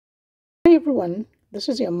everyone, this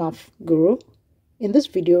is your math guru. In this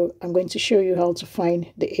video, I'm going to show you how to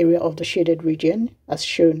find the area of the shaded region as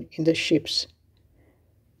shown in the shapes.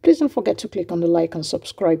 Please don't forget to click on the like and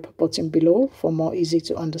subscribe button below for more easy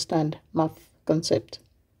to understand math concept.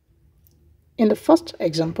 In the first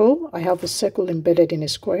example, I have a circle embedded in a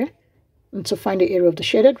square, and to find the area of the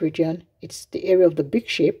shaded region, it's the area of the big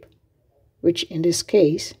shape, which in this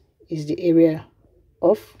case is the area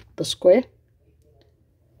of the square,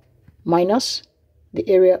 minus the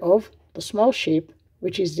area of the small shape,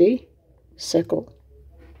 which is the circle.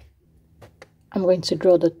 I'm going to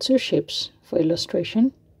draw the two shapes for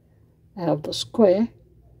illustration. I have the square,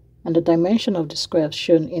 and the dimension of the square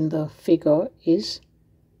shown in the figure is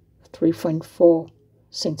 3.4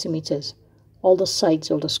 centimeters. All the sides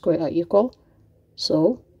of the square are equal,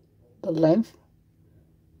 so the length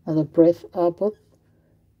and the breadth are both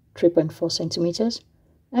 3.4 centimeters.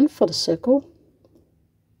 And for the circle,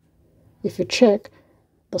 if you check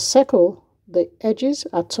the circle, the edges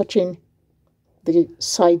are touching the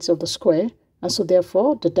sides of the square, and so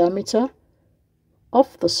therefore the diameter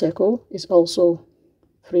of the circle is also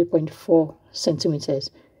 3.4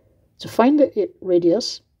 centimeters. To find the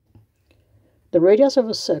radius of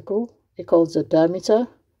a circle equals the diameter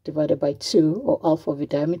divided by 2, or half of the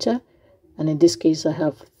diameter, and in this case I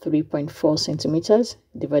have 3.4 centimeters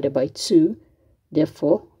divided by 2,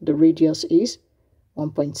 therefore the radius is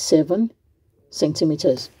 1.7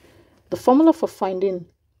 centimeters. The formula for finding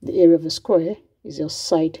the area of a square is your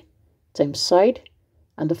side times side,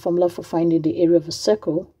 and the formula for finding the area of a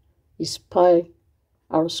circle is pi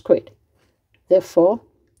r squared. Therefore,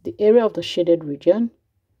 the area of the shaded region,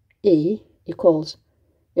 A, equals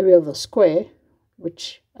area of the square,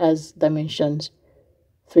 which has dimensions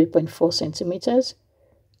 3.4 centimeters.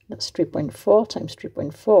 That's 3.4 times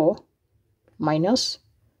 3.4 minus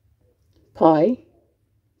pi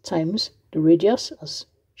times the radius as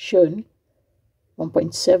shown,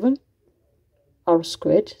 1.7 r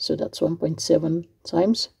squared. So that's 1.7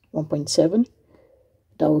 times 1.7.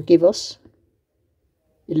 That will give us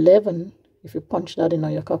 11. If you punch that in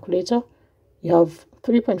on your calculator, you have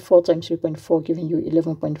 3.4 times 3.4 giving you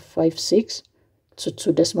 11.56 to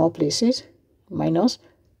 2 decimal places, minus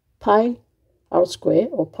pi r squared,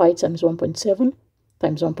 or pi times 1.7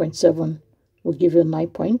 times 1.7 will give you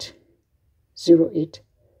 9.08,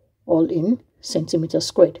 all in centimeters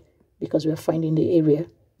squared, because we are finding the area.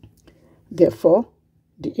 Therefore,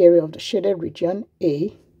 the area of the shaded region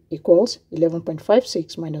A equals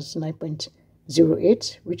 11.56 minus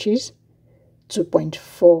 9.08, which is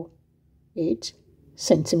 2.48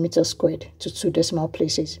 centimeters squared to 2 decimal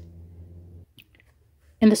places.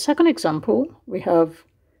 In the second example, we have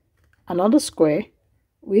another square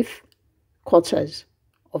with quarters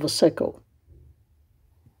of a circle.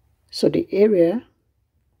 So the area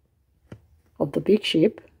of the big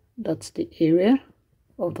shape, that's the area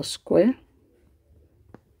of the square,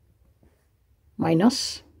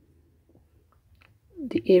 minus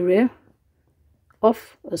the area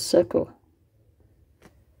of a circle.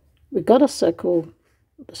 We got a circle.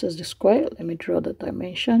 This is the square. Let me draw the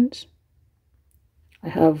dimensions. I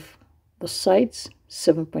have the sides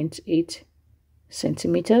 7.8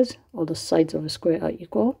 centimeters. All the sides of a square are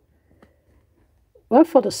equal. Well,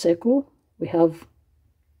 for the circle, we have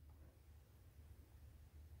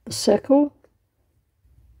the circle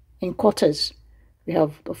in quarters. We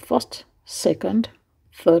have the first, second,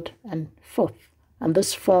 third, and fourth, and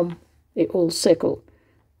this form a whole circle.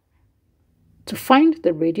 To find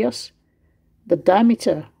the radius, the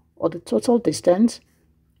diameter, or the total distance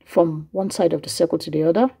from one side of the circle to the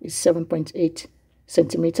other is 7.8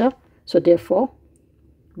 centimeter. So therefore,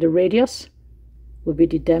 the radius will be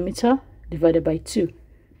the diameter divided by 2.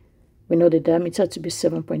 We know the diameter to be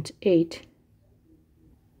 7.8.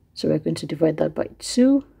 So we're going to divide that by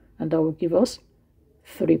 2, and that will give us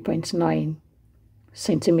 3.9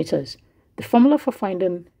 centimeters. The formula for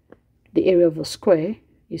finding the area of a square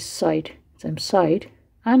is side times side,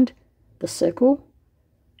 and the circle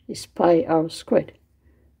is pi r squared.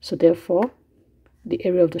 So therefore, the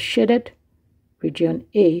area of the shaded region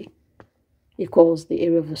A equals the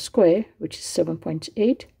area of the square, which is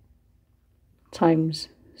 7.8 times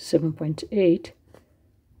 7.8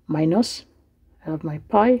 minus, I have my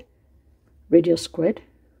pi, radius squared,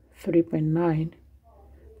 3.9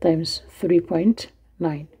 times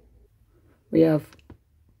 3.9. We have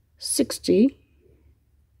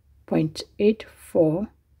 60.84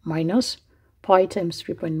 minus pi times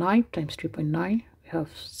 3.9 times 3.9. We have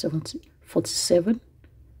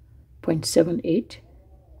 47.78,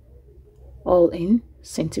 all in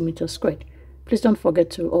centimeters squared. Please don't forget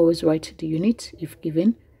to always write the unit if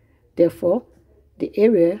given. Therefore, the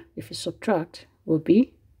area, if you subtract, will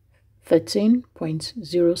be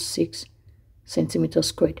 13.06 centimeters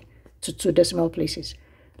squared to 2 decimal places.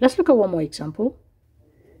 Let's look at one more example.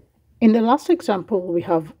 In the last example, we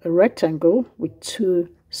have a rectangle with 2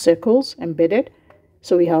 circles embedded.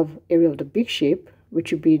 So we have area of the big shape,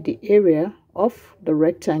 which would be the area of the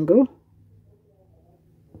rectangle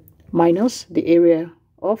minus the area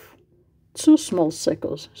of 2 small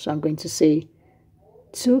circles. So I'm going to say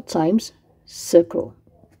 2 times circle.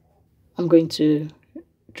 I'm going to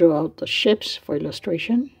draw out the shapes for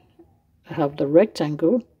illustration. I have the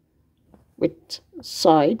rectangle with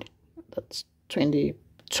side, that's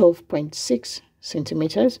 12.6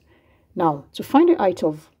 centimeters. Now, to find the height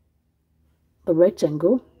of the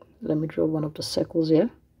rectangle, let me draw one of the circles here.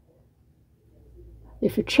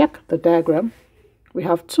 If you check the diagram, we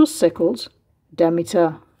have 2 circles,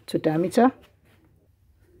 diameter to diameter.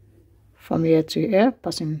 From here to here,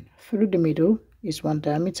 passing through the middle is 1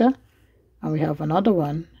 diameter, and we have another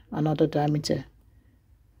one, another diameter.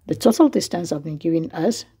 The total distance have been given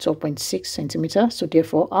as 12.6 centimeters, so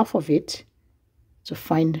therefore half of it to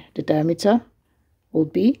find the diameter will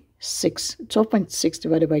be 12.6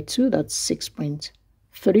 divided by 2, that's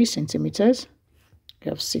 6.3 centimeters. We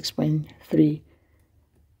have 6.3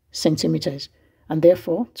 centimeters. And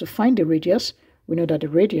therefore, to find the radius, we know that the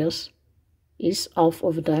radius is half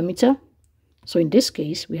of the diameter. So in this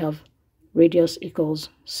case, we have radius equals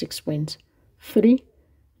 6.3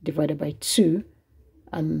 divided by 2.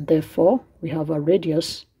 And therefore, we have our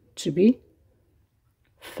radius to be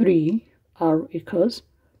 3r equals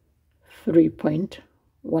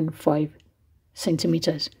 3.15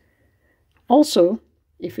 centimeters. Also,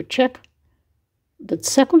 if you check, the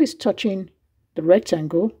circle is touching the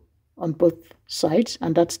rectangle on both sides,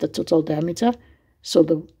 and that's the total diameter. So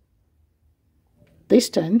the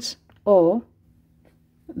distance or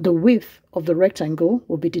the width of the rectangle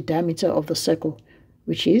will be the diameter of the circle,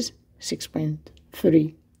 which is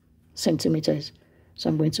 6.3 centimeters. So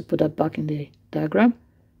I'm going to put that back in the diagram,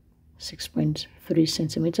 6.3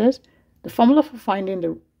 centimeters. The formula for finding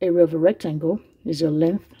the area of a rectangle is your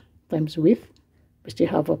length times width. We still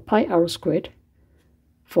have a pi r squared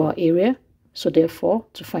for our area. So therefore,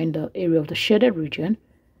 to find the area of the shaded region,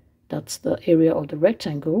 that's the area of the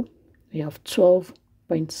rectangle, we have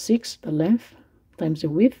 12.6, the length, times the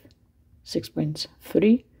width,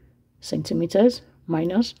 6.3 centimeters,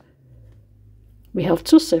 minus, we have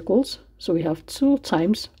 2 circles, so we have 2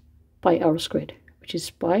 times pi r squared, which is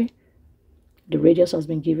pi. The radius has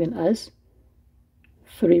been given as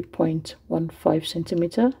 3.15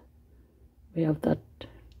 centimeter. We have that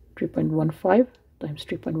 3.15 times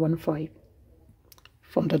 3.15.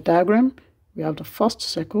 From the diagram, we have the first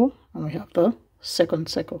circle and we have the second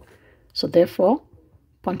circle. So therefore,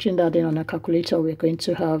 punching that in on a calculator, we're going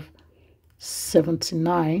to have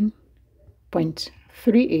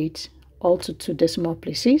 79.38 all to 2 decimal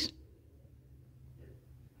places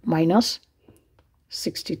minus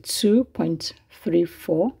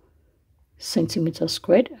 62.34 centimeters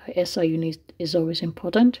squared. Our SI unit is always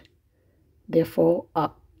important. Therefore,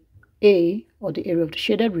 our A, or the area of the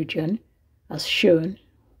shaded region, as shown,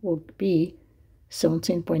 would be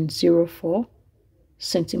 17.04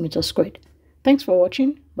 centimeters squared. Thanks for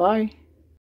watching. Bye.